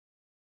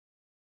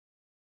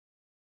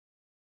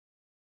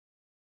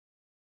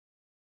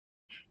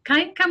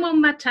今回も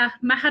また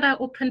Mahara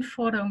Open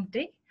Forum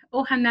で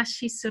お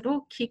話しす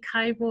る機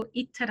会を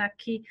いただ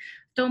き、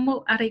どう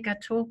もありが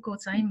とうご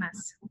ざいま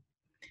す。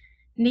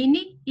年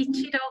に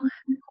一度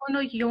こ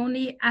のよう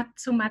に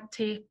集まっ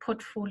てポー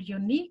トフォリオ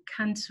に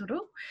関す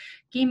る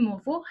疑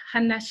問を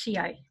話し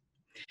合い、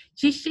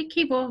知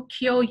識を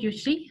共有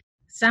し、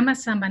さま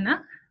ざま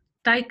な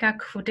大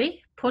学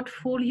でポート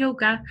フォリオ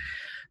が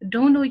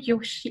どのよ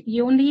う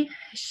に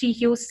使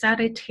用さ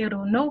れてい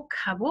るの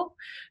かを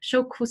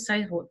紹介す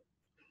る。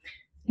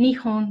日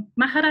本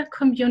Mahara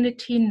コミュニ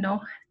ティ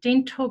の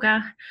伝統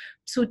が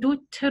続い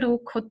ている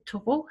こと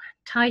を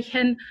大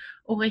変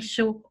嬉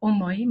しく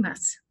思いま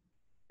す。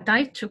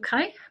第9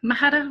回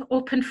Mahara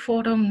Open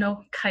Forum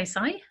の開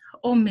催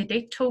おめ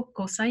でとう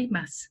ござい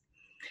ます。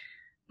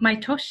毎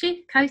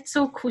年継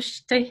続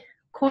して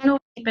この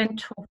イベン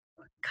トを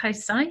開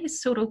催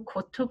する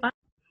ことは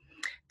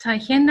大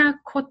変な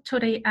こと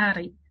であ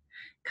り、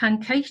関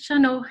係者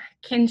の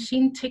献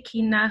身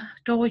的な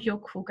努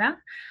力が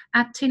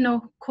あって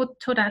のこ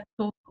とだ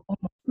と思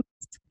いま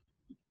す。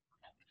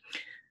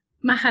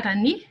Mahara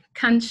に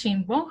関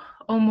心を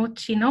お持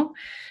ちの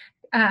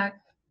方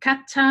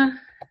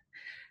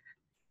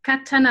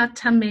の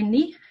ため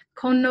に、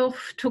この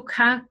2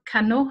日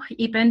間の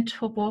イベン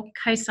トを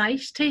開催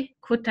して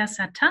くだ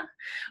さった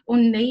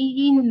運営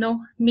員の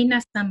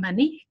皆様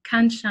に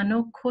感謝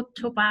の言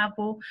葉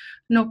を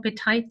述べ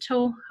たい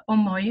と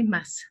思い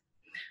ます。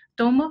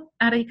どうも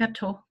ありが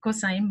とうご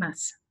ざいま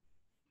す。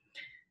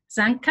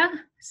参加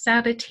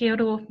されてい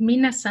る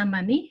皆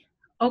様に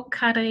お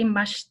かれ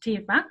まし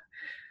ては、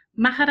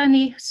Mahara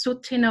につい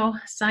ての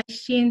最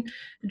新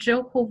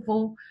情報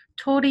を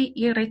取り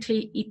入れて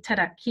いた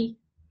だき、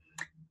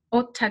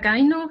お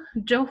互いの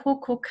情報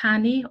交換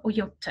に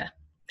よって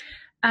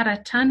新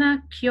た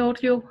な協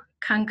力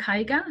関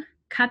係が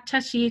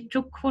形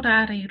作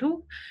られる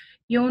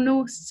よう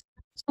な素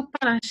晴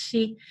ら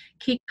しい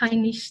機会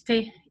にし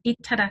てい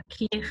ただ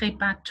けれ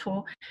ば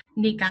と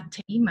願っ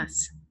ていま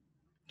す。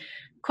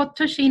今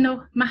年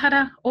の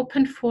Mahara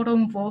Open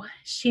Forumを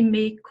締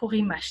めくく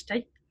りまし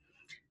て、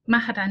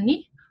Mahara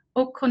に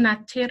行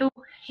っている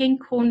変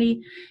更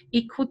に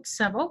いくつ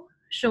かを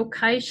紹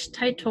介し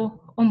たい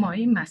と思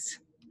いま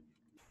す。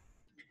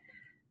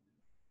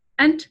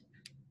And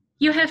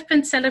you have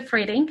been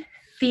celebrating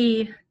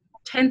the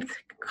 10th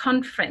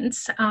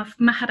conference of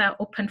Mahara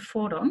Open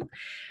Forum,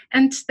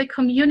 and the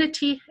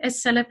community is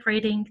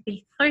celebrating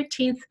the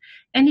 13th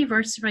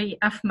anniversary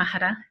of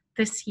Mahara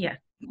this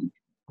year.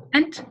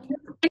 And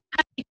in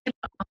particular,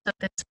 also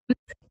this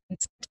month in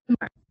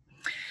September.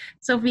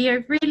 So we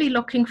are really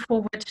looking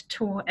forward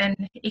to an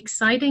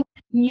exciting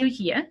new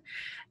year.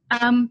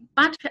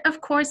 But of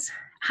course,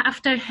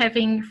 after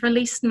having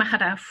released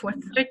Mahara for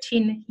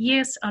 13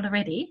 years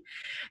already,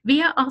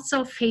 we are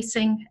also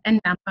facing a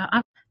number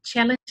of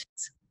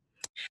challenges.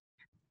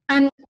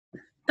 And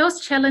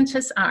those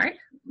challenges are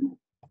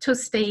to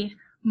stay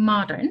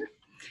modern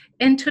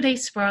in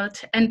today's world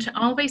and to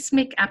always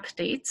make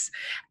updates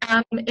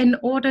in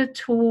order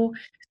to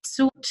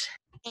suit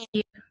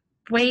the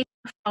way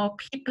how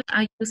people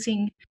are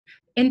using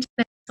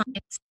internet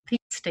science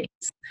these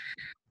days.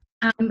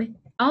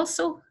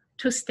 Also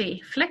to stay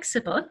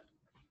flexible,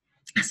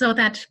 so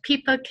that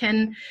people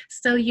can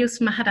still use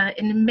Mahara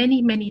in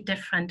many, many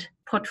different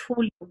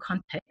portfolio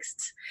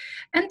contexts.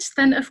 And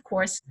then, of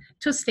course,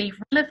 to stay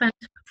relevant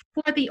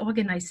for the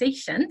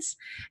organizations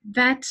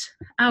that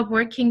are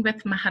working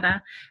with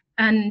Mahara,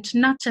 and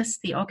not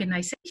just the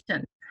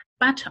organization,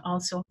 but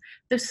also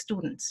the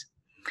students.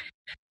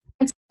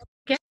 And so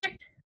together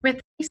with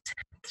these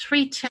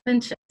three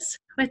challenges,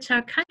 which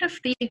are kind of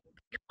the big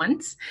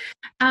ones,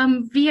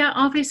 we are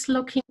always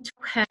looking to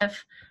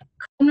have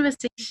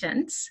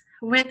conversations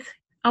with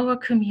our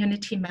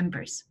community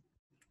members.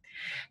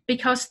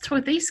 Because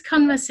through these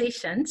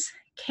conversations,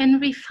 can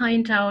we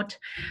find out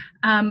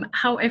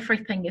how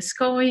everything is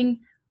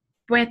going,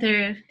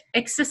 whether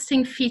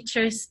existing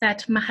features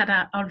that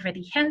Mahara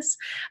already has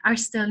are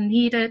still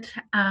needed,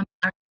 are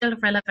still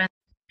relevant,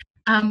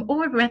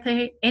 or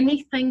whether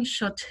anything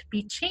should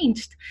be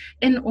changed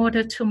in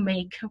order to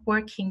make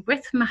working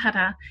with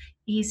Mahara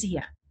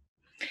easier.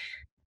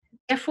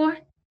 Therefore,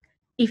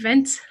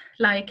 events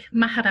like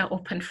Mahara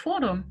Open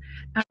Forum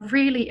are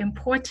really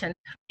important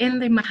in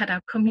the Mahara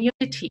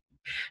community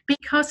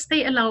because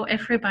they allow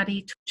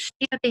everybody to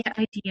share their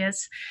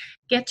ideas,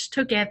 get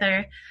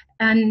together,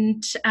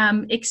 and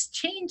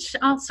exchange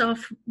also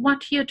of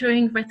what you're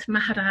doing with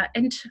Mahara,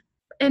 and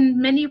in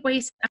many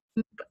ways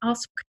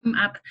also come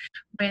up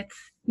with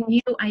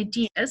new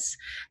ideas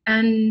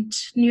and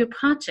new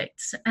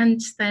projects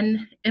and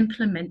then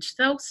implement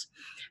those,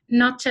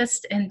 not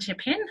just in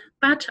Japan,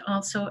 but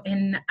also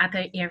in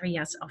other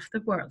areas of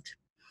the world.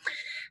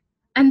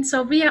 And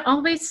so we are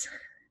always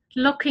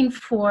looking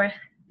for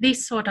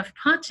these sort of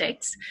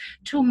projects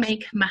to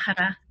make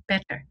Mahara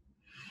better.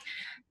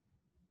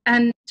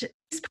 And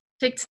these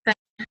projects that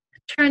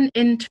turn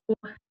into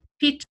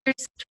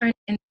features, turn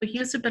into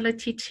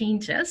usability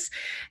changes,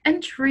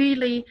 and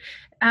really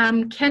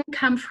can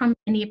come from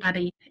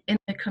anybody in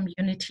the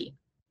community.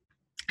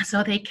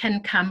 So they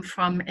can come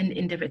from an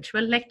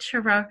individual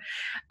lecturer.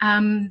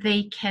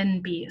 They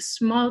can be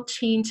small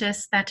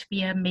changes that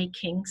we are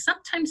making,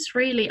 sometimes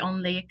really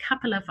only a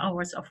couple of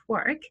hours of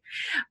work,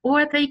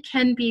 or they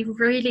can be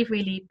really,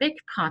 really big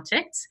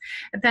projects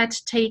that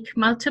take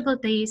multiple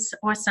days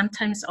or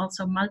sometimes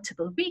also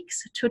multiple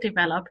weeks to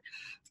develop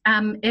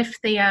if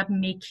they are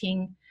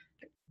making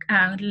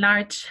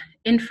large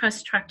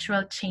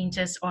infrastructural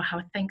changes or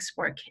how things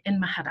work in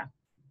Mahara.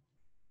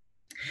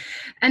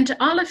 And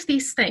all of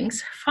these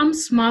things, from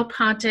small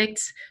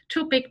projects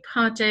to big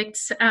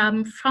projects,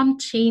 from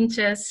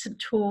changes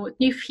to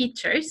new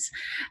features,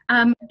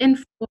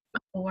 inform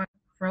our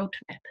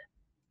roadmap.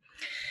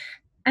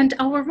 And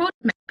our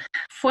roadmap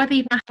for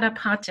the Mahara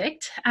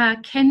project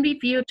can be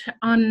viewed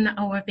on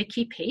our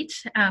wiki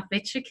page,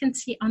 which you can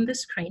see on the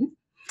screen.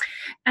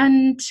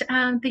 And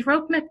the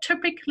roadmap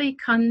typically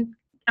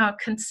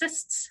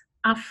consists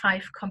of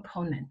 5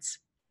 components.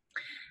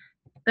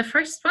 The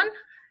first one,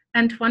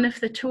 and one of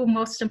the 2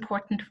 most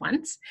important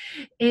ones,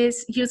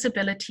 is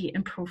usability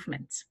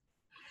improvements.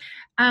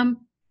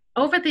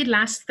 Over the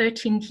last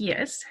 13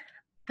 years,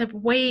 the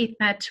way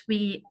that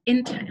we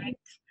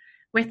interact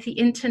with the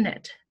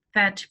internet,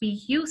 that we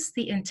use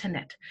the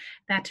internet,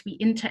 that we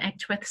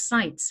interact with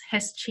sites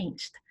has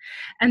changed.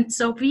 And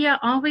so we are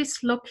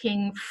always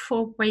looking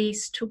for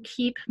ways to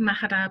keep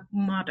Mahara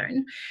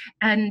modern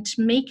and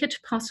make it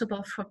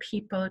possible for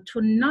people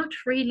to not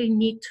really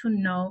need to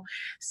know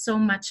so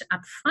much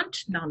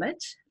upfront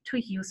knowledge to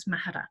use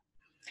Mahara.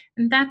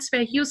 And that's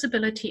where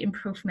usability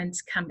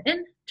improvements come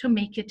in to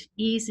make it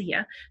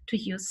easier to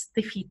use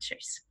the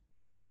features.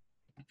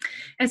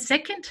 A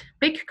second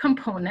big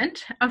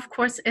component, of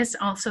course, is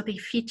also the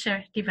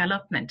feature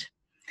development.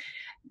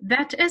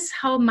 That is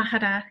how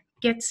Mahara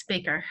gets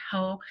bigger,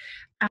 how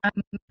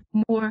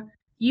more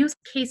use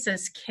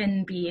cases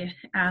can be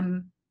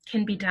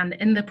done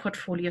in the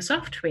portfolio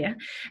software,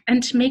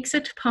 and makes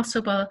it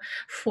possible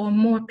for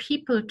more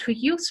people to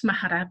use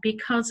Mahara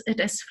because it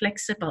is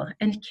flexible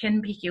and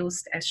can be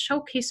used as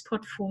showcase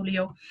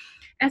portfolio,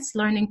 as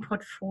learning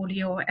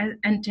portfolio,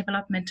 and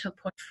developmental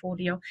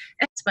portfolio,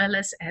 as well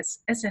as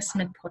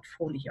assessment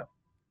portfolio.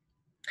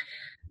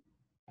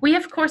 We,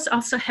 of course,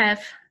 also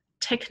have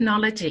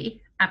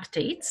technology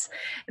updates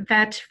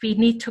that we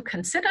need to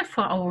consider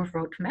for our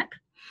roadmap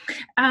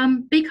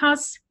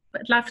because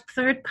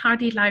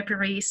third-party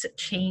libraries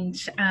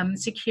change,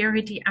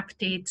 security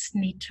updates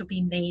need to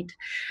be made,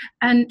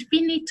 and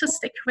we need to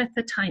stick with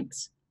the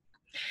times.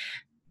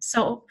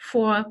 So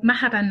for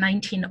Mahara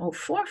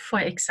 1904, for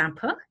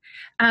example,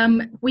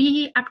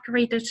 we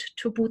upgraded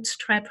to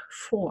Bootstrap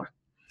 4.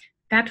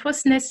 That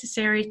was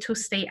necessary to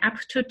stay up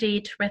to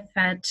date with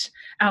that,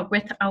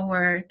 with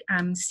our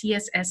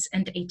CSS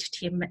and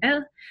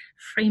HTML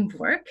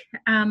framework,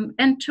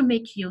 and to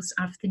make use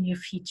of the new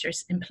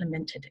features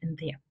implemented in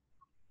there.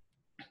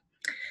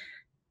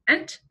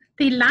 And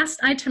the last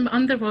item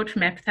on the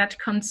roadmap that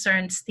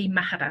concerns the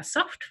Mahara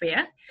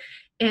software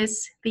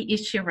is the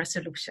issue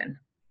resolution.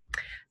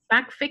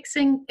 Bug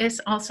fixing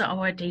is also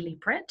our daily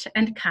bread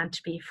and can't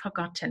be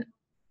forgotten.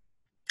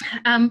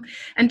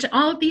 And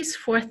all these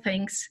 4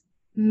 things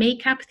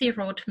make up the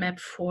roadmap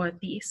for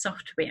the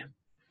software.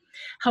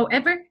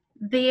 However,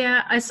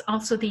 there is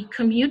also the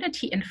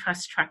community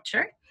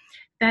infrastructure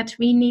that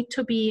we need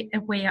to be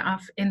aware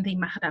of in the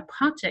Mahara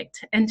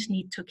project and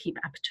need to keep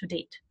up to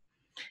date.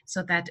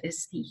 So that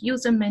is the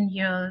user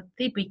manual,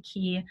 the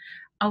wiki,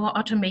 our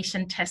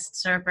automation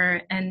test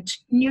server, and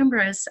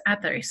numerous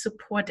other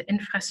support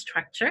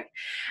infrastructure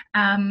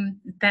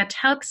that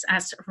helps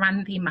us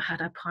run the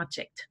Mahara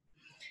project.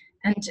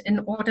 And in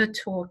order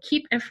to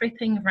keep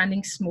everything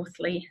running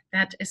smoothly,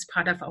 that is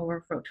part of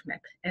our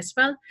roadmap as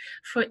well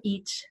for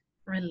each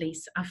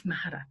release of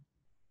Mahara.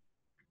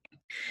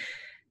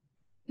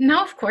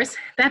 Now, of course,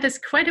 that is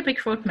quite a big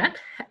roadmap,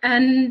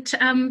 and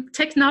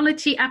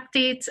technology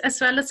updates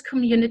as well as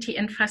community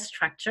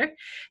infrastructure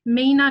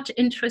may not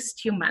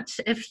interest you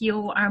much if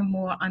you are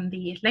more on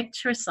the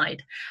lecture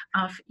side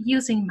of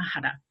using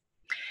Mahara.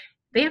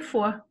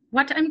 Therefore,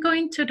 what I'm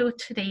going to do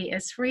today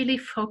is really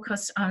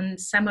focus on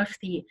some of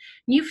the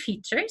new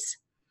features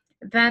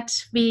that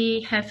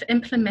we have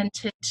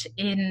implemented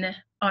in,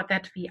 or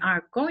that we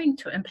are going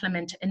to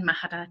implement in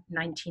Mahara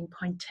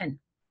 19.10.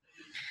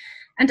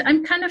 And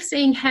I'm kind of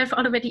saying have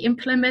already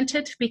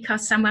implemented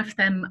because some of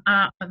them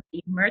are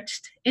already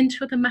merged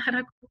into the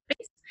Mahara code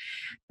base,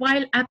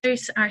 while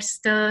others are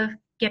still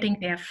getting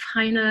their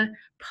final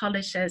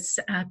polishes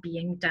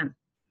being done.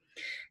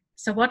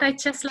 So what I'd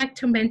just like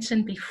to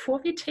mention before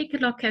we take a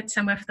look at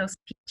some of those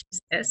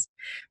features is,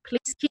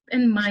 please keep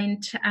in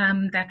mind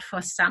that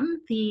for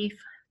some, the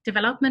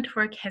development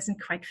work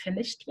hasn't quite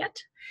finished yet,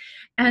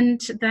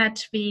 and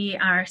that we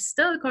are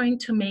still going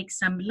to make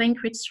some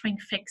language string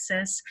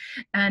fixes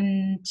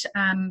and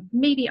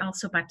maybe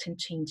also button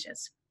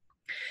changes.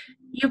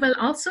 You will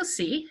also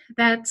see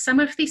that some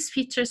of these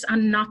features are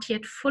not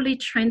yet fully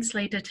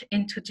translated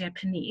into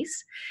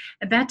Japanese.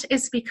 That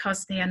is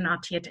because they are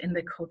not yet in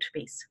the code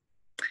base.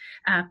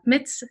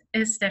 MITS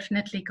is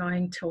definitely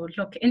going to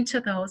look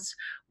into those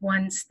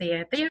once they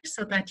are there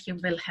so that you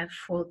will have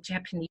full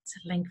Japanese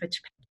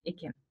language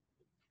again.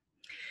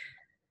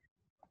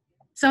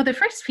 So the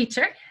first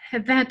feature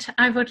that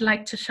I would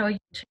like to show you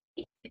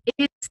today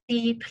is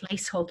the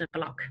placeholder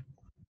block.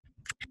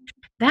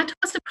 That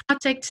was a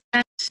project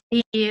that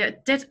we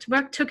did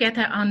work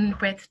together on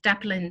with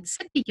Dublin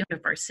City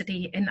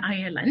University in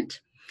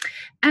Ireland.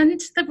 And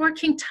the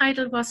working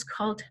title was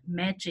called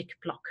Magic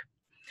Block.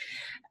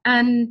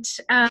 And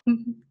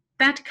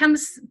that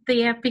comes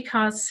there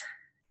because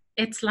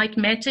it's like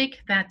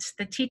magic that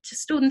the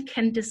student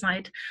can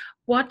decide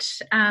what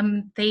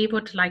they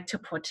would like to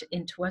put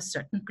into a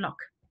certain block.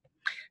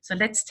 So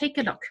let's take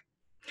a look.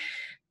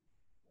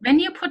 When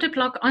you put a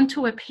block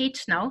onto a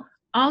page now,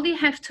 all you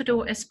have to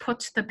do is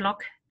put the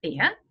block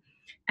there,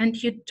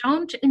 and you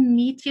don't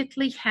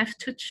immediately have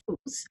to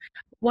choose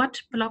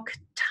what block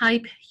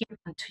type you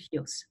want to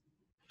use.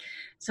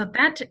 So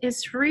that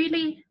is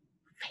really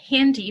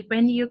handy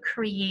when you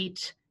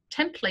create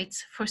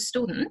templates for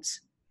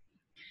students,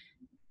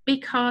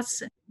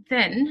 because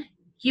then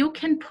you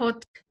can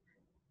put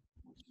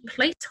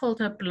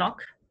placeholder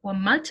block or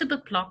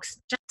multiple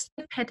blocks, just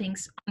with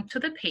headings, onto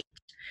the page.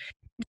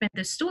 When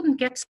the student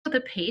gets to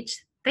the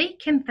page, they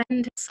can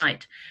then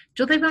decide,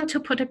 do they want to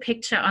put a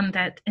picture on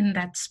that in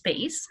that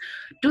space?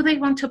 Do they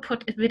want to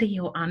put a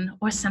video on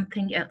or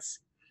something else?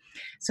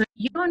 So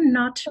you're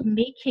not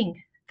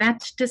making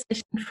that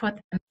decision for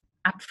them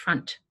up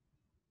front.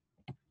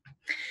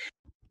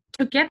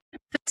 To get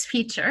this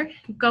feature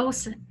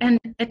goes an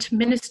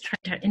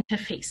administrator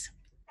interface.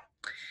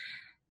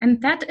 And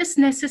that is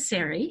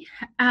necessary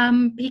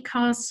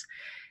because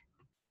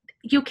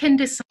you can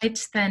decide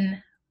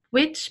then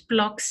which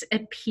blocks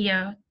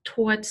appear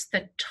towards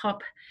the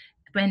top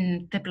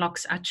when the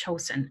blocks are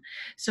chosen.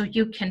 So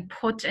you can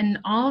put in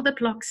all the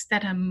blocks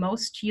that are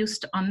most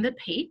used on the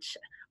page,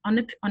 on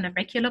a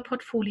regular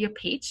portfolio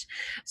page,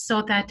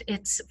 so that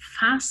it's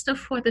faster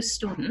for the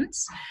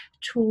students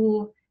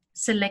to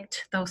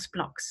select those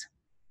blocks.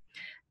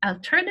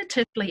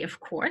 Alternatively, of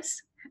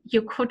course,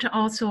 you could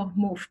also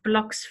move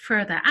blocks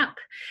further up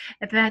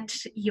that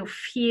you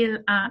feel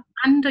are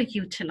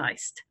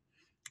underutilized,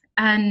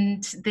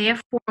 and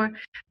therefore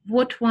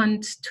would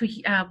want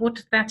students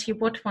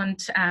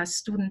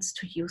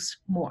to use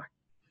more.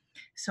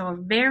 So a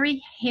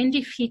very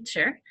handy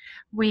feature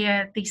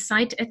where the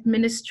site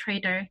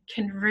administrator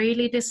can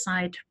really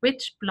decide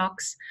which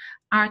blocks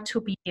are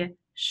to be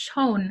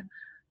shown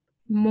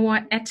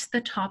more at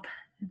the top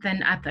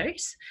than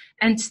others,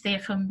 and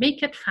therefore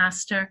make it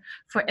faster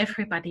for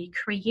everybody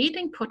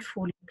creating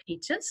portfolio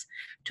pages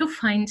to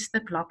find the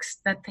blocks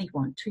that they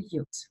want to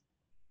use.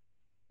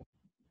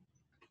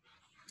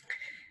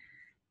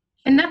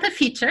 Another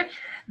feature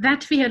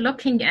that we are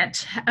looking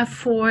at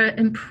for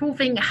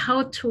improving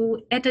how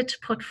to edit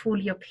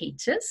portfolio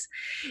pages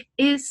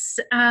is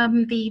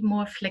the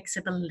more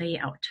flexible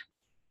layout.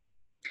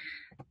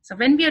 So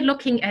when we are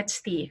looking at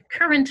the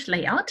current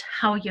layout,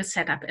 how you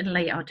set up a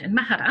layout in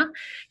Mahara,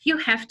 you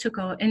have to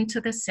go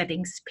into the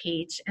settings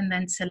page and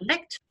then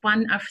select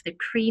one of the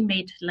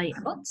pre-made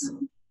layouts,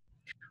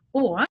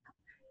 or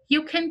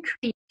you can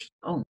create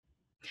your own.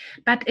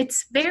 But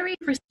it's very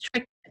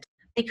restricted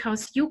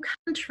because you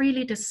can't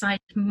really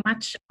decide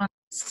much on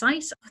the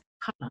size of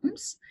the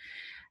columns,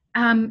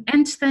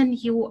 and then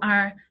you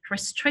are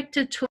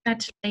restricted to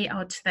that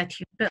layout that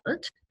you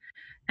built.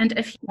 And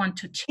if you want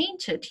to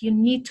change it, you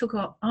need to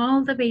go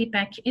all the way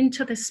back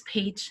into this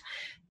page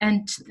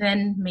and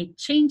then make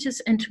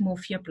changes and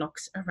move your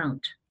blocks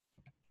around.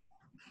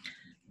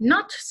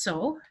 Not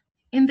so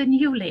in the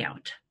new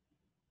layout.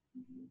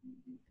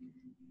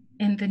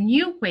 In the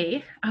new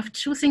way of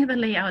choosing the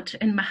layout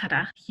in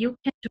Mahara, you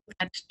can do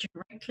that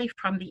directly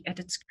from the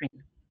edit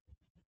screen.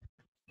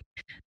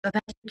 So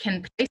that you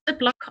can place the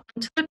block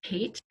onto the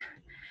page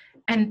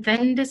and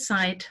then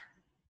decide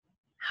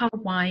how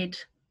wide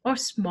or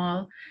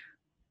small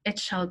it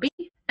shall be,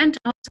 and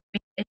also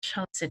where it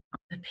shall sit on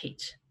the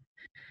page.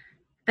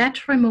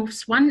 That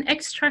removes one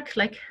extra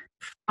click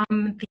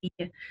from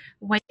the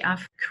way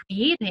of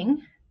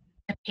creating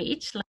a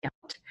page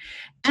layout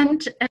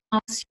and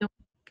allows you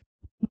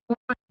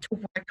more to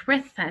work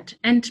with that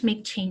and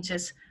make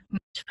changes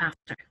much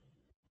faster.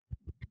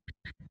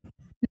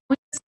 Now,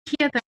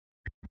 here that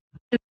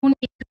you don't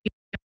need to use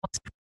your mouse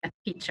for that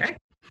feature.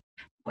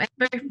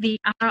 However, we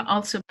are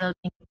also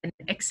building an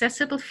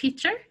accessible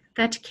feature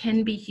that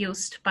can be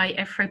used by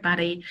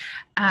everybody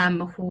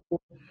who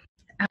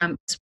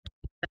is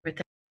with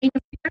the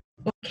computer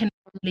or can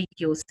only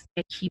use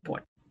their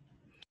keyboard.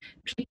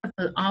 People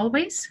will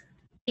always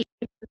be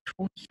able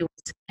to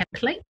use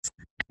templates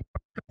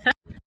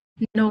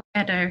no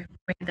matter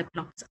where the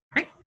blocks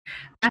are.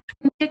 But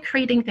when they're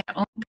creating their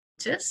own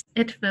pages,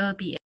 it will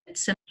be a bit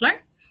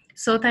simpler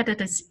so that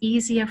it is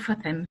easier for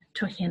them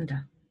to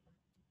handle.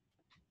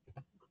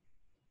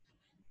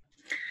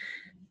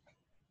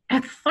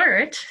 A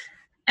third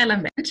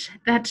element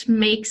that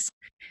makes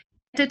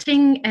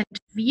editing and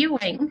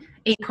viewing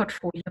a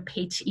portfolio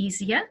page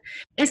easier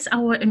is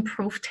our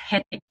improved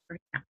heading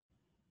area.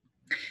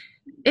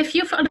 If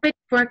you've already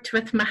worked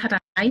with Mahara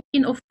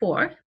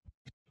 1904,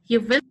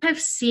 you will have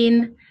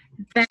seen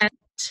that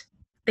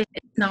there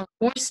is now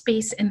more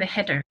space in the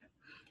header,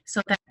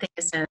 so that there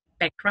is a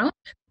background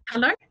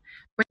color,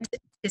 which is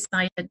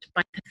decided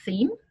by the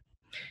theme,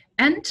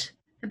 and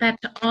that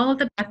all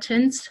the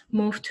buttons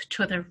moved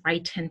to the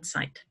right-hand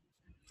side.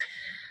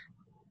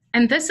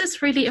 And this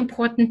is really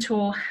important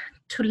to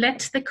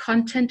let the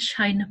content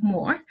shine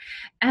more,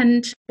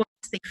 and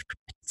was the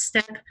first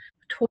step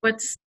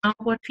towards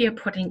what we are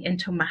putting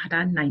into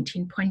Mahara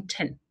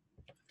 19.10.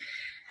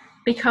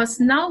 Because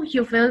now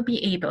you will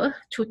be able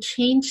to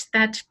change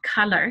that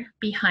color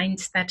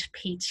behind that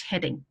page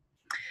heading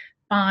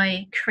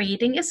by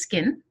creating a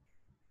skin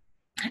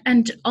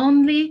and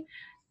only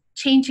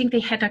changing the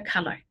header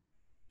color.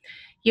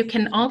 You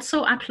can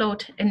also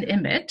upload an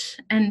image,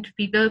 and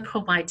we will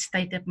provide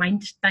the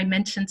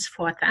dimensions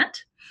for that,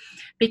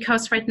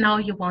 because right now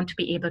you won't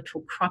be able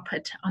to crop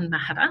it on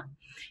Mahara.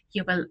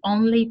 You will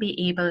only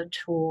be able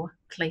to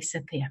place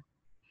it there.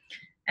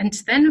 And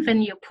then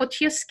when you put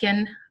your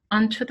skin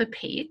onto the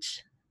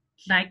page,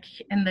 like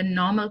in the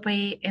normal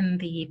way in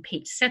the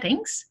page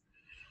settings,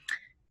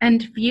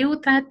 and view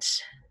that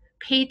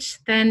page,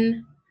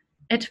 then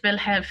it will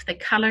have the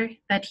color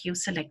that you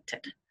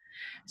selected.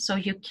 So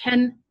you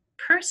can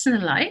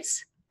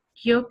personalize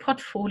your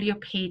portfolio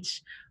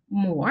page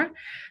more,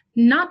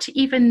 not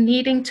even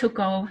needing to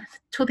go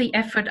to the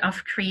effort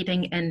of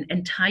creating an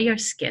entire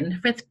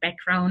skin with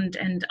background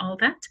and all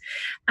that,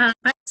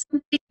 but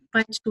simply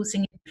by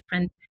choosing a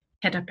different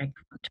header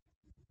background.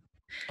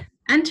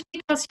 And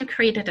because you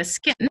created a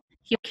skin,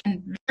 you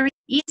can very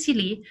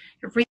easily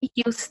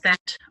reuse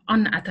that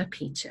on other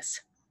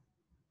pages.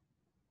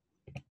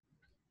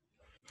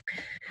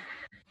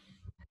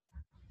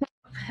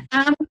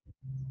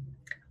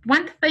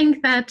 One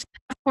thing that,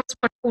 of course,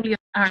 portfolios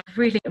are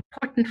really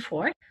important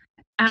for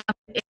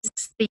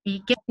is the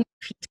getting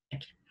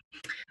feedback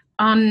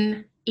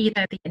on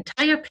either the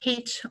entire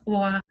page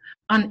or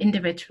on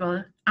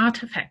individual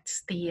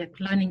artifacts, the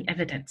learning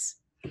evidence.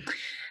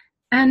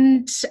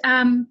 And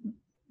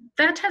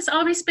that has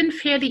always been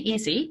fairly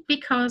easy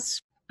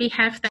because we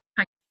have that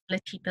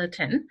functionality built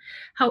in.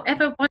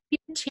 However, what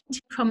we're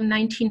changing from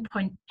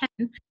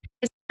 19.10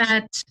 is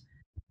that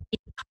the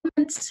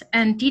comments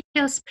and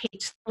details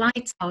page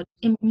slides out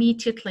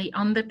immediately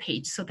on the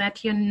page so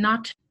that you're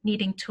not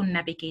needing to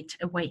navigate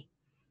away.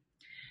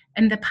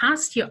 In the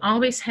past, you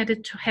always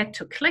had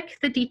to click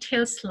the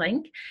details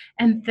link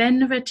and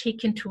then were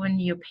taken to a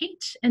new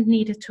page and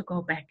needed to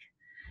go back.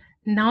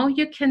 Now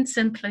you can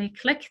simply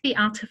click the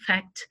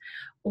artifact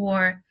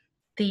or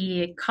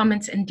the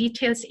comments and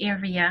details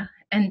area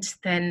and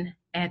then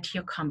add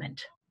your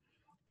comment.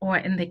 Or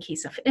in the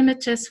case of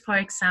images, for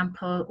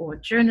example, or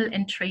journal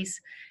entries,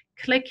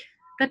 click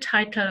the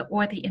title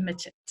or the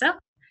image itself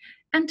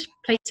and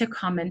place your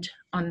comment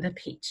on the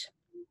page.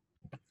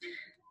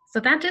 So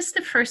that is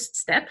the first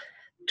step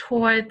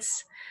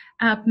towards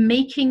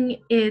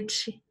making it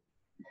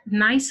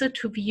nicer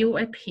to view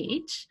a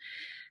page,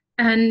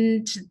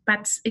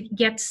 but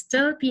yet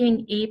still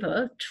being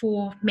able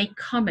to make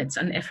comments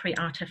on every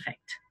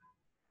artifact.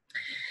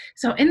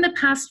 So in the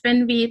past,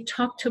 when we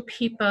talked to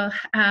people,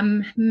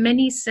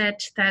 many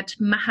said that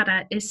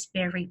Mahara is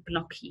very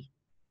blocky,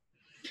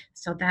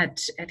 so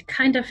that it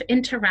kind of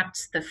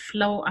interrupts the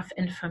flow of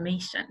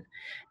information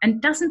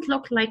and doesn't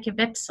look like a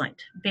website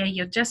where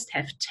you just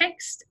have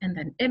text and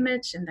then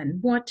image and then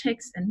more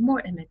text and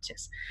more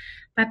images,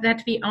 but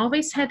that we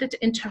always had it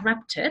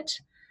interrupted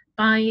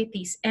by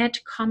these add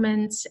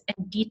comments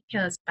and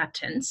details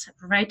buttons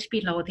right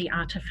below the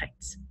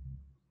artifacts.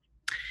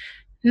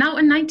 Now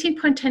in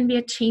 19.10, we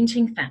are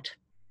changing that.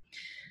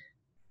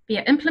 We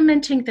are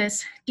implementing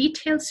this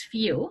details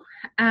view,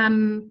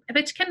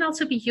 which can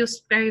also be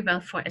used very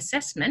well for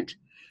assessment,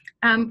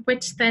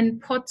 which then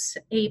puts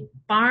a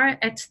bar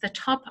at the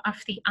top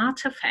of the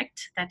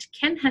artifact that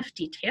can have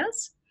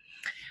details,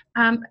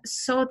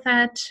 so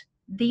that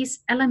these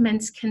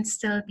elements can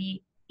still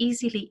be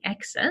easily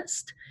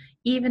accessed,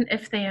 even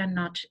if they are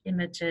not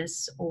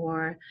images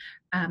or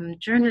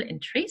journal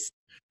entries.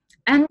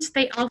 And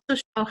they also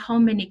show how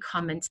many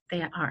comments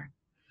there are,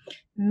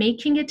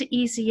 making it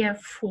easier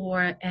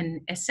for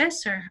an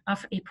assessor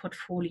of a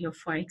portfolio,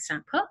 for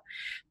example,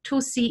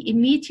 to see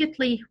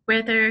immediately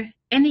whether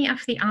any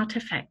of the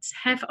artifacts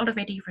have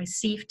already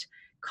received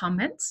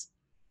comments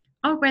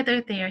or whether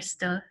there are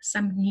still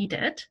some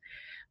needed,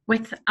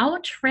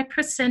 without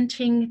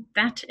representing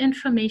that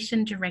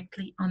information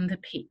directly on the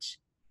page.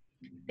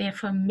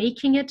 Therefore,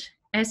 making it,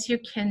 as you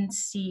can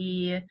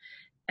see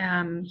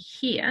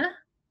here,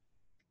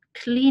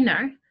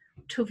 cleaner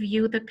to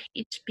view the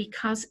page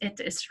because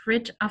it is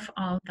rid of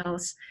all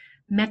those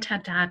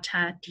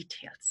metadata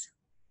details.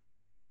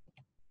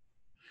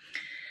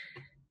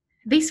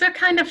 These were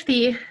kind of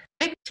the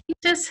big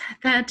changes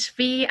that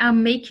we are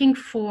making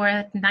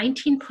for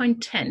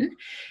 19.10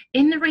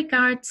 in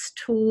regards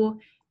to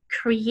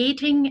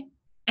creating,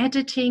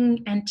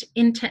 editing, and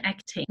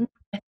interacting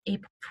with a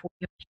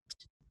portfolio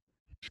page.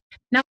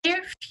 Now, there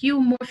are a few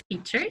more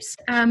features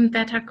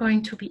that are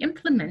going to be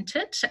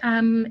implemented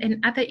in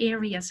other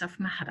areas of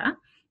Mahara.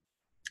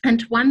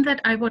 And one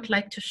that I would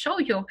like to show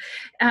you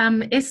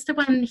is the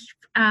one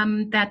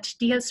that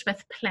deals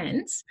with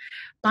plans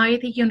by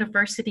the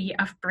University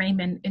of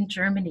Bremen in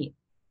Germany.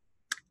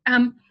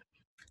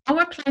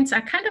 Our plans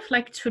are kind of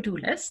like to-do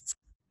lists.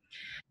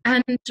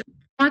 And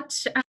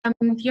what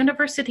the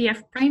University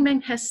of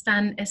Bremen has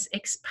done is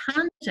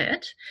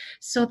expanded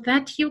so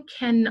that you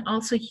can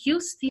also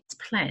use these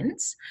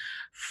plans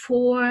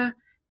for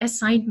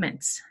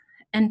assignments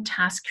and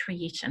task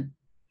creation.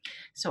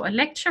 So a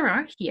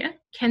lecturer here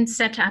can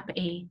set up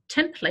a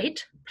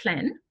template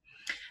plan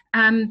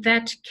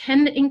that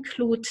can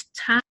include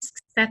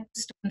tasks that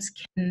students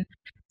can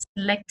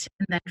select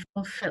and then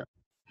fulfill.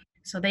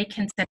 So they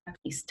can set up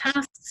these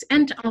tasks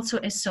and also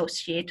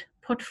associate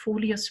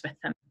portfolios with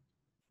them.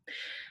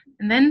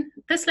 And then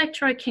this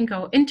lecturer can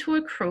go into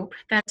a group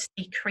that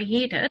they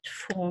created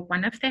for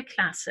one of their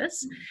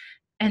classes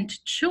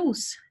and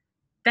choose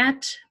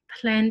that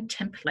plan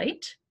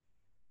template,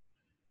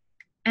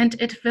 and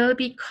it will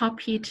be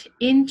copied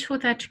into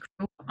that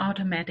group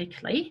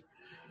automatically,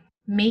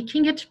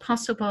 making it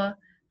possible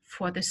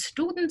for the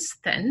students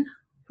then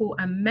who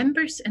are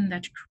members in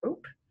that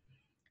group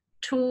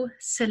to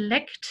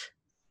select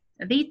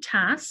the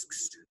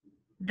tasks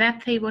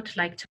that they would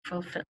like to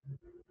fulfill.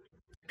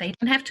 They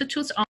don't have to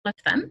choose all of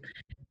them.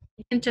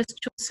 You can just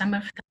choose some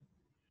of them.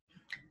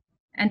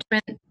 And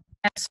when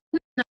a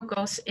student now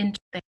goes into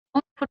their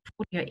own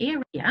portfolio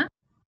area,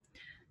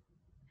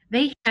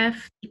 they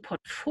have the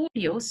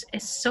portfolios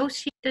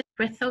associated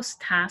with those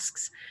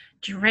tasks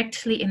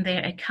directly in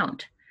their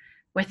account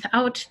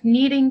without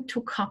needing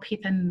to copy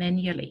them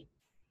manually.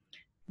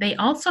 They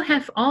also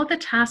have all the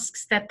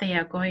tasks that they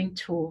are going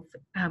to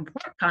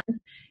work on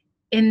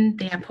in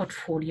their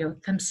portfolio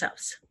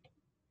themselves.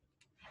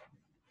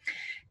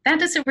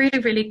 That is a really,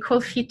 really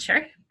cool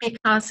feature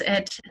because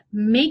it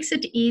makes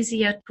it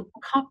easier to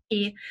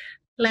copy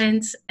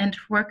plans and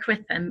work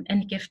with them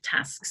and give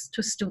tasks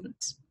to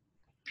students.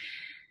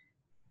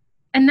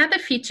 Another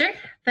feature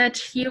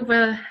that you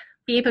will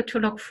be able to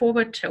look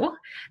forward to,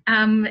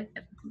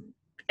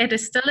 it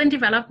is still in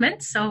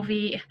development, so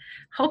we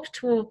hope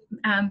to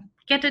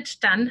get it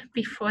done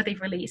before the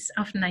release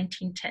of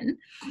 1910,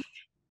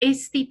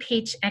 is the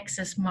page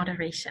access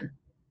moderation.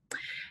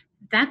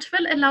 That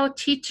will allow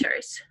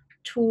teachers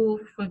to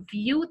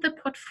review the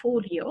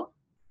portfolio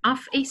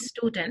of a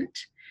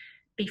student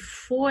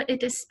before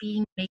it is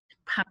being made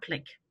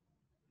public,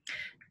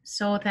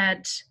 so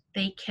that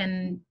they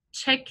can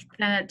check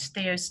that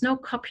there's no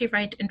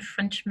copyright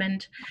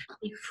infringement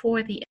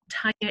before the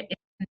entire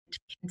internet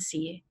can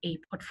see a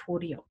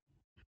portfolio.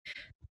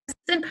 This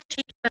is in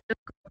particular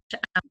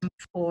good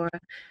for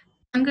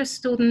younger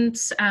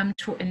students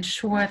to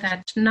ensure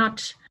that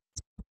not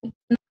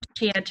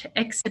shared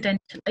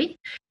accidentally,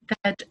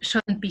 that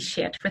shouldn't be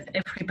shared with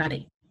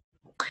everybody.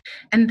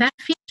 And that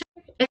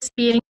feature is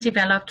being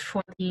developed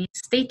for the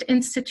State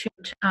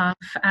Institute of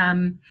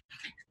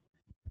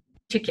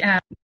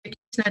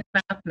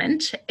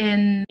Development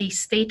in the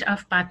state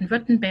of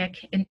Baden-Württemberg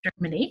in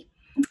Germany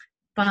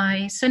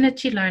by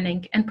Synergy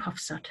Learning and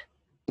POFSOT.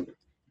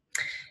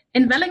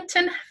 In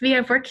Wellington, we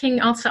are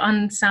working also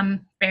on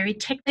some very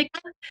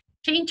technical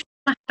change,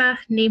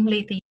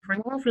 namely the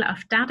removal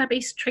of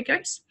database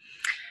triggers.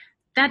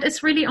 That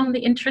is really only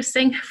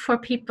interesting for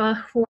people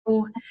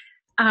who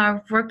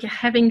are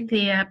having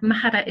their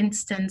Mahara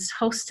instance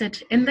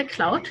hosted in the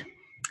cloud,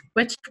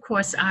 which of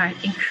course are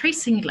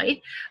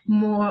increasingly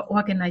more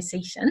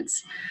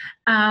organizations,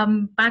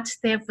 but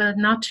there will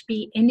not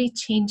be any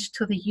change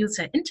to the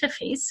user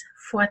interface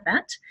for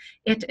that.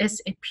 It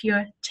is a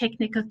pure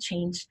technical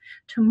change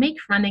to make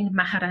running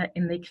Mahara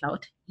in the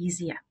cloud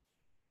easier.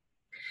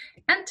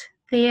 And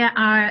there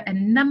are a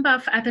number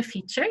of other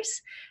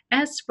features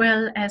as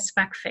well as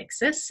bug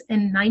fixes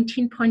in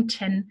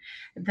 19.10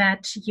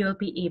 that you'll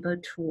be able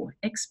to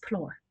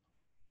explore.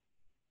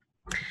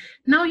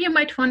 Now you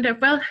might wonder,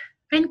 well,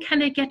 when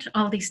can I get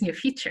all these new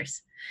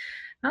features?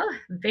 Well,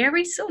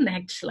 very soon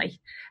actually.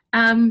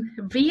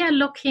 We are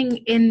looking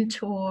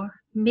into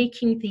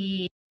making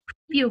the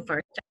preview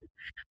version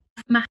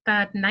of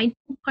Mahara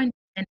 19.10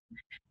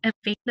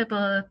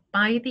 available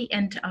by the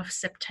end of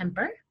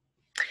September.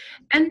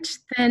 And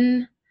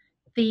then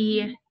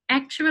the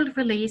actual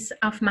release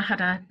of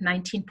Mahara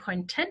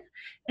 19.10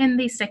 in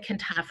the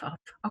second half of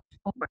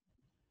October.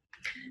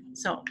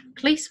 So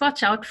please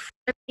watch out for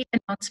the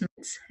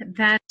announcements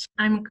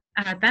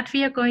that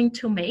we are going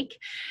to make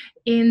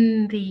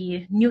in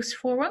the news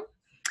forum.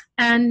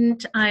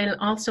 And I'll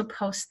also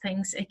post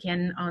things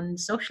again on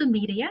social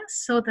media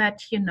so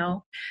that you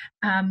know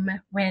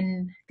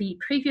when the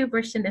preview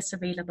version is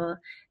available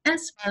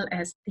as well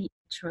as the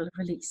actual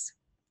release.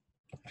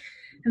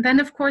 And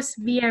then, of course,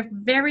 we are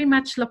very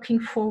much looking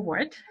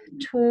forward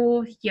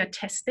to your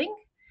testing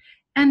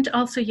and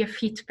also your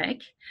feedback,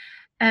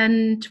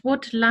 and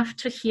would love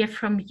to hear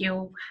from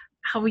you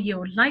how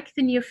you like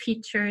the new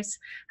features,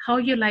 how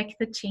you like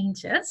the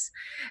changes,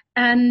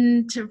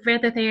 and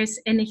whether there's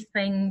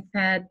anything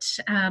that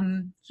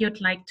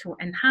you'd like to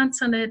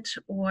enhance on it,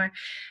 or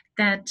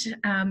that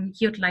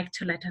you'd like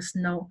to let us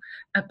know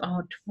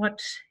about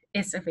what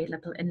is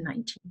available in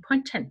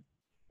 19.10.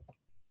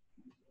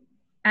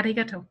 あり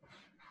がとう。